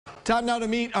Time now to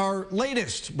meet our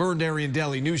latest Burned Area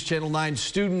Deli News Channel 9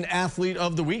 Student Athlete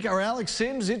of the Week. Our Alex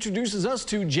Sims introduces us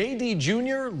to JD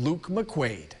Junior Luke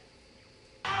McQuaid.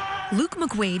 Luke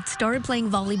McQuaid started playing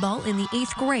volleyball in the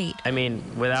 8th grade.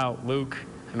 Without Luke,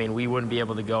 we wouldn't be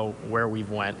able to go where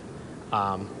we've went.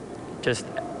 Just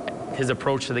his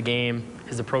approach to the game,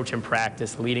 his approach in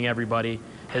practice, leading everybody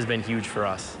has been huge for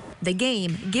us. The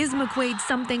game gives McQuaid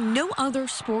something no other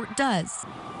sport does.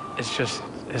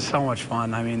 It's so much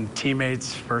fun.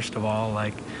 Teammates, first of all,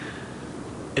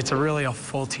 it's really a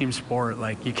full team sport.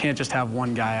 You can't just have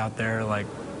one guy out there,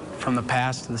 from the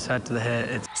pass to the set to the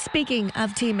hit. Speaking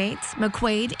of teammates,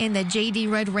 McQuaid and the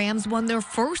JD Red Rams won their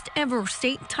first ever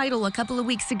state title a couple of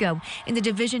weeks ago in the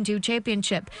Division II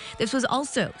championship. This was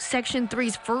also Section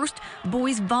 3's first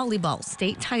boys volleyball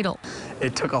state title.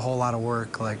 It took a whole lot of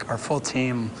work. Our full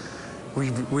team,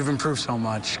 we've improved so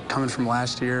much. Coming from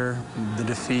last year, the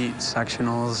defeat,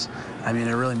 sectionals,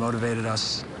 it really motivated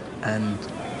us, and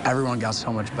everyone got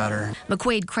so much better.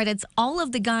 McQuaid credits all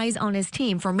of the guys on his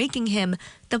team for making him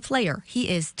the player he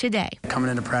is today.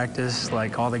 Coming into practice,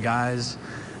 all the guys,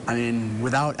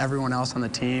 without everyone else on the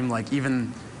team,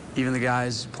 even the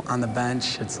guys on the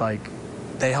bench,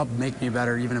 they helped make me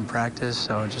better even in practice,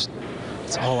 so it's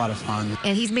a whole lot of fun.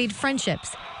 And he's made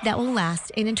friendships that will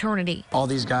last in eternity. All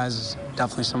these guys,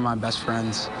 definitely some of my best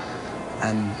friends,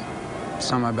 and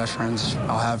some of my best friends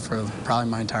I'll have for probably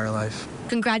my entire life.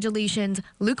 Congratulations,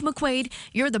 Luke McQuaid.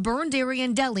 You're the Burned Area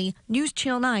Deli News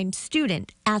Channel 9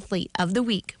 Student Athlete of the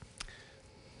Week.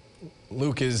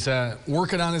 Luke is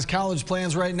working on his college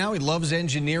plans right now. He loves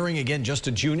engineering. Again, just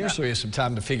a junior, so he has some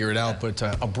time to figure it out, but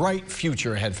a bright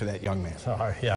future ahead for that young man. Sorry, yeah.